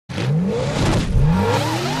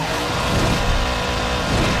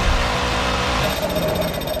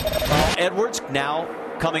Edwards now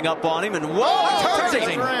coming up on him, and whoa, turns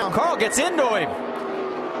him. Carl gets into him.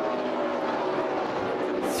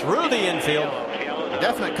 Through the infield.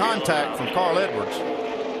 Definite contact from Carl Edwards.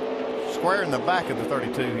 Square in the back of the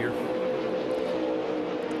 32 here.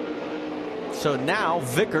 So now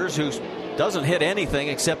Vickers, who doesn't hit anything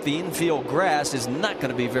except the infield grass, is not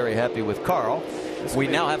going to be very happy with Carl. We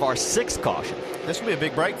now have our 6th caution. This will be a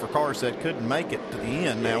big break for cars that couldn't make it to the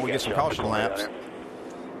end. Now we get some caution laps.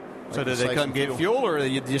 So do they come get fuel, or are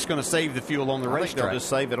you just going to save the fuel on the racetrack? They'll just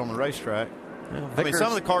save it on the racetrack. Well, I mean, some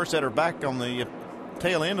of the cars that are back on the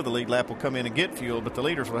tail end of the lead lap will come in and get fuel, but the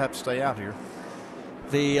leaders will have to stay out here.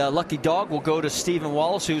 The lucky dog will go to Stephen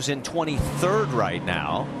Wallace, who's in 23rd right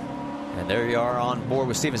now. And there you are on board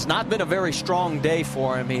with Stephen. It's not been a very strong day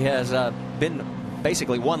for him. He has been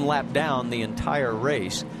basically 1 lap down the entire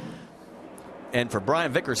race. And for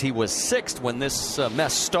Brian Vickers, he was 6th when this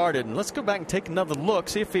mess started. And let's go back and take another look,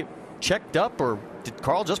 see if he checked up, or did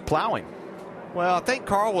Carl just plow him? Well, I think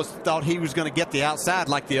Carl thought he was going to get the outside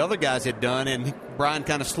like the other guys had done, and Brian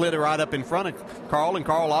kind of slid it right up in front of Carl, and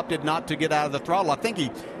Carl opted not to get out of the throttle. I think he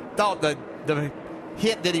thought that the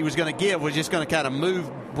hit that he was going to give was just going to kind of move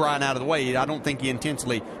Brian out of the way. I don't think he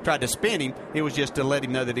intentionally tried to spin him. It was just to let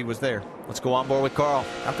him know that he was there. Let's go on board with Carl.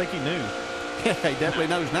 I think he knew. Yeah, he definitely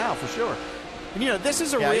knows now for sure. And, you know, this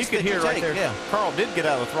is a risk you that could hear you right take. there. Yeah. Carl did get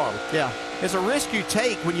out of the throttle. Yeah, it's a risk you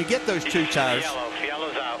take when you get those 2 tires.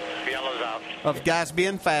 Yellow's out. Of guys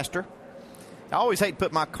being faster. I always hate to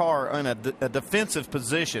put my car in a defensive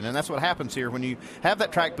position, and that's what happens here when you have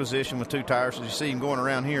that track position with 2 tires, as you see him going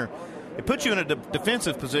around here. It puts you in a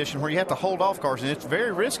defensive position where you have to hold off cars, and it's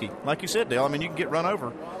very risky. Like you said, Dale, I mean, you can get run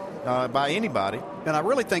over by anybody. And I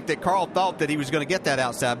really think that Carl thought that he was going to get that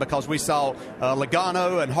outside, because we saw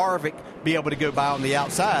Logano and Harvick be able to go by on the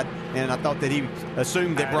outside, and I thought that he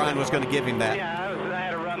assumed that Brian was going to give him that. Yeah, I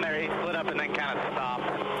had a run there. He split up and then kind of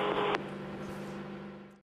stopped.